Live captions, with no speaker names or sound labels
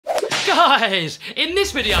Guys, in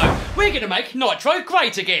this video, we're going to make Nitro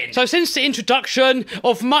great again. So since the introduction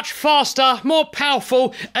of much faster, more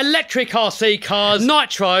powerful electric RC cars,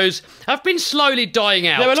 Nitros have been slowly dying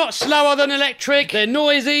out. They're a lot slower than electric, they're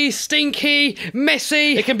noisy, stinky,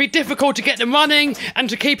 messy, it can be difficult to get them running and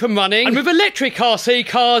to keep them running. And with electric RC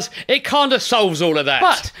cars, it kind of solves all of that.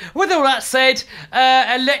 But with all that said,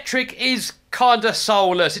 electric is kind of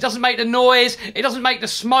soulless. It doesn't make the noise, it doesn't make the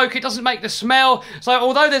smoke, it doesn't make the smell. So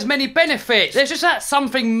although there's many benefits, there's just that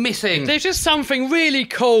something missing. There's just something really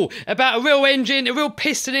cool about a real engine, a real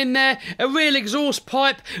piston in there, a real exhaust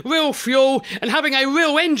pipe, real fuel, and having a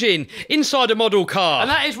real engine inside a model car. And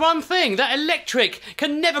that is one thing that electric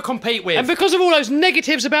can never compete with. And because of all those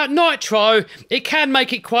negatives about Nitro, it can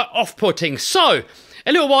make it quite off-putting. So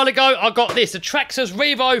a little while ago, I got this, the Traxxas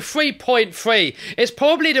Revo 3.3. It's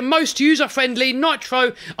probably the most user-friendly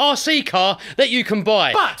Nitro RC car that you can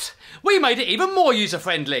buy. But we made it even more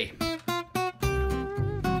user-friendly.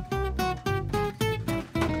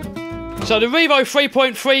 So the Revo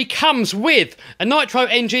 3.3 comes with a Nitro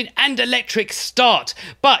engine and electric start,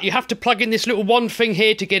 but you have to plug in this little one thing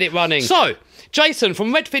here to get it running. So Jason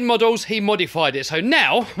from Redfin Models, he modified it. So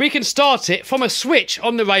now we can start it from a switch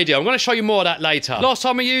on the radio. I'm going to show you more of that later. Last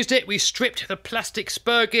time we used it, we stripped the plastic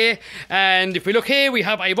spur gear. And if we look here, we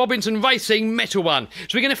have a Robinson Racing metal one.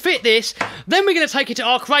 So we're going to fit this. Then we're going to take it to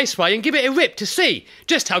Arc Raceway and give it a rip to see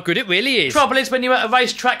just how good it really is. Trouble is, when you're at a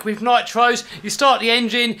racetrack with Nitros, you start the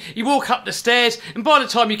engine, you walk up the stairs, and by the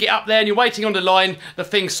time you get up there and you're waiting on the line, the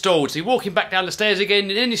thing's stalled. So you're walking back down the stairs again,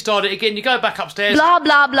 and then you start it again, you go back upstairs. Blah,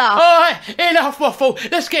 blah, blah. All right, enough waffle,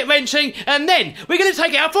 let's get wrenching, and then we're going to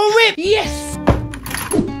take it out for a rip. Yes!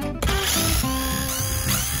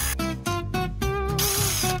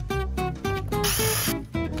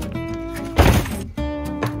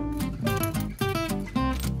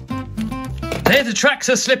 There's the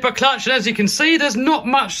Traxxas slipper clutch, and as you can see, there's not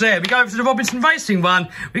much there. We go over to the Robinson Racing one,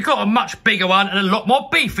 we've got a much bigger one and a lot more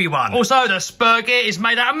beefy one. Also, the spur gear is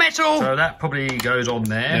made out of metal, so that probably goes on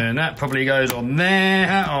there, and that probably goes on there,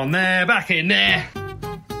 back in there.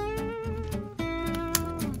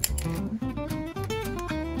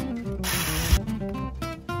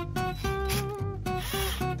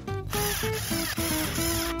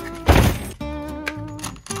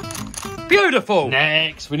 Beautiful!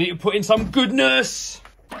 Next, we need to put in some goodness.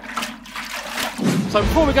 So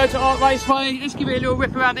before we go to Arc Raceway, let's give it a little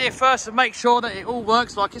rip around here first and make sure that it all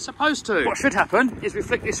works like it's supposed to. What should happen is we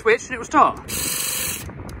flick this switch and it will start.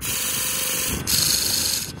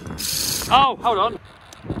 Oh, hold on.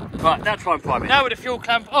 Right, now try and prime it. Now with the fuel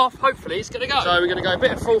clamp off, hopefully it's going to go. So we're going to go a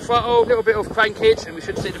bit of full throttle, a little bit of crankage, and we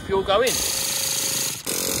should see the fuel go in.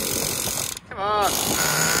 Come on.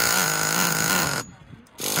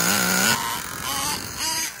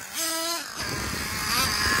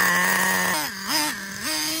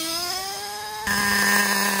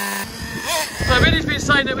 So Billy's been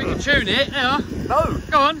saying that we can tune it. Now, no.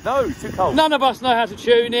 Go on. No, too cold. None of us know how to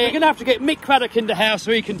tune it. We're going to have to get Mick Craddock in the house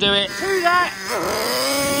so he can do it. Do that.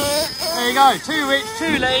 There you go. Too rich,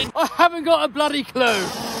 too lean. I haven't got a bloody clue.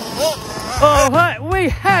 Oh, right. We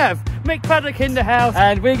have Mick Craddock in the house,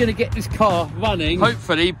 and we're going to get this car running,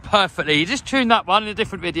 hopefully, perfectly. He just tuned that one in a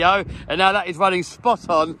different video, and now that is running spot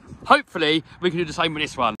on. Hopefully, we can do the same with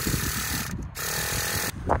this one.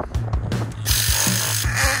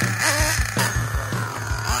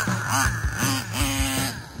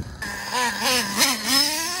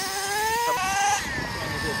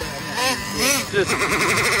 The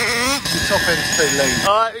top end's too lean.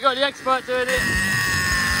 Alright, we've got the expert doing it.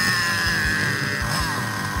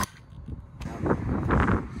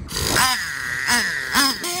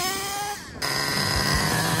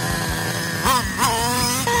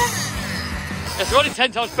 It's only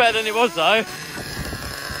 10 times better than it was though.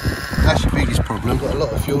 That's your biggest problem. Got a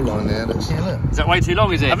lot of fuel line there. That's, yeah, look. Is that way too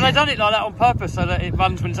long, is it? Haven't they done it like that on purpose so that it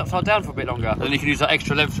runs when it's upside down for a bit longer? And then you can use that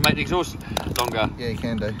extra length to make the exhaust longer. Yeah, you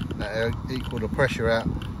can do. That'll equal the pressure out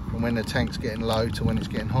from when the tank's getting low to when it's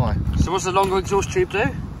getting high. So what's the longer exhaust tube do?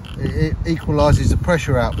 It equalises the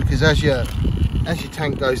pressure out, because as your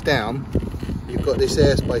tank goes down, you've got this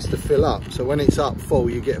airspace to fill up. So when it's up full,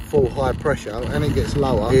 you get full high pressure, and it gets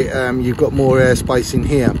lower. You've got more airspace in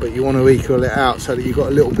here, but you want to equal it out so that you've got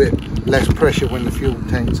a little bit less pressure when the fuel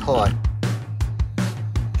tank's high.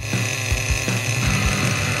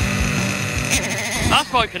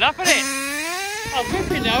 That's woken up, isn't it? I'm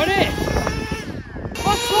ripping now, isn't it?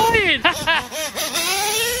 I'm flying!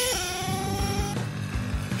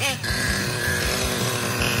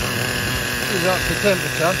 Is up to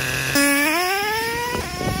temperature.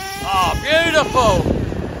 Oh, beautiful!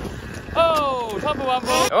 Oh, tumble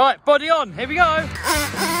wumble. All right, body on, here we go.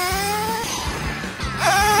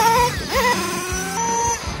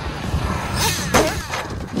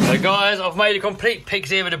 So guys, I've made a complete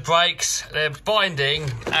pig's ear with the brakes. They're binding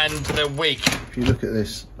and they're weak. If you look at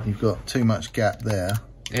this, you've got too much gap there.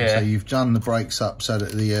 Yeah. So you've done the brakes up so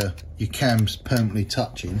that the your cam's permanently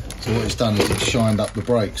touching. So what it's done is it's shined up the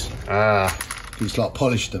brakes. Ah. It's like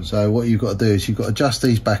polished them. So what you've got to do is you've got to adjust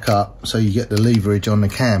these back up so you get the leverage on the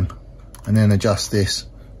cam, and then adjust this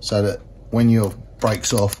so that when your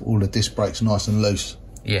brake's off, all the disc brakes are nice and loose.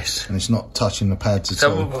 Yes. And it's not touching the pads at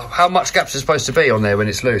all. So how much gap's it supposed to be on there when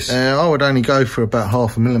it's loose? I would only go for about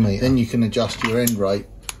 0.5 millimetre. Then you can adjust your end rate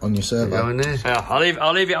on your servo. Go in there. Yeah,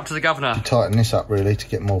 I'll leave it up to the governor. Tighten this up really to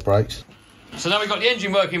get more brakes. So now we've got the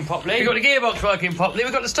engine working properly, we've got the gearbox working properly,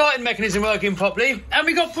 we've got the starting mechanism working properly, and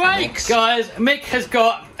we've got brakes! Guys, Mick has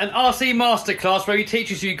got an RC masterclass where he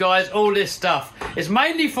teaches you guys all this stuff. It's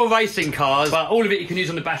mainly for racing cars, but all of it you can use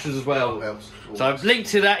on the Bashers as well. So I've linked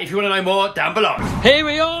to that if you want to know more down below. Here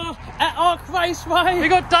we are at Arc Raceway. We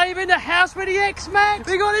got Dave in the house with the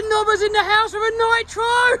X-Max. We got the Knobbers in the house with a Nitro.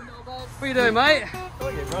 What are you doing, mate?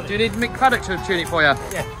 Do you need Mick Craddock to tune it for you?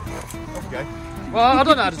 Yeah. Off you go. Well, I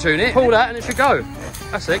don't know how to tune it. Pull that and it should go.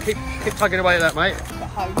 That's it. Keep tugging away at that, mate.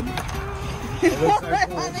 He's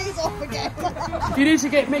off again. You need to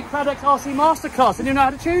get Mick Craddock's RC Masterclass and you know how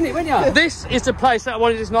to tune it, wouldn't you? This is the place that I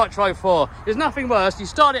wanted this Nitro for. There's nothing worse. You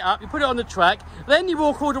start it up, you put it on the track, then you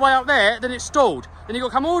walk all the way up there, then it's stalled. Then you've got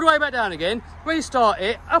to come all the way back down again, restart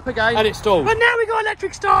it, up again, and it's stalled. But now we got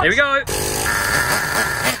electric start. Here we go.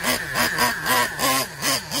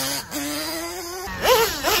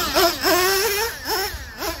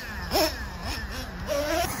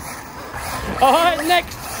 All right,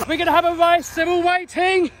 next we're going to have a race. They're all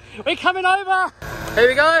waiting. We're coming over. Here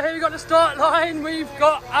we go. Here we got the start line. We've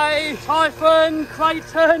got a Typhon,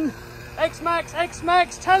 Creighton, X-Max,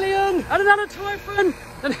 Talion, and another Typhon.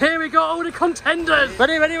 And here we got all the contenders.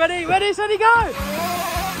 Ready, ready, ready, ready, steady, go.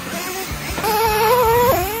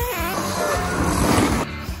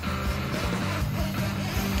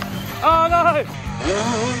 Oh no.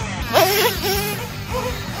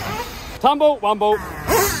 Tumble, wumble.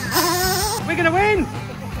 We're gonna win!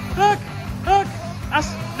 Look! Look!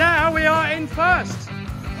 Now we are in first!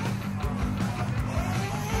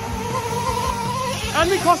 And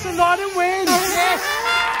we cross the line and win! Yes!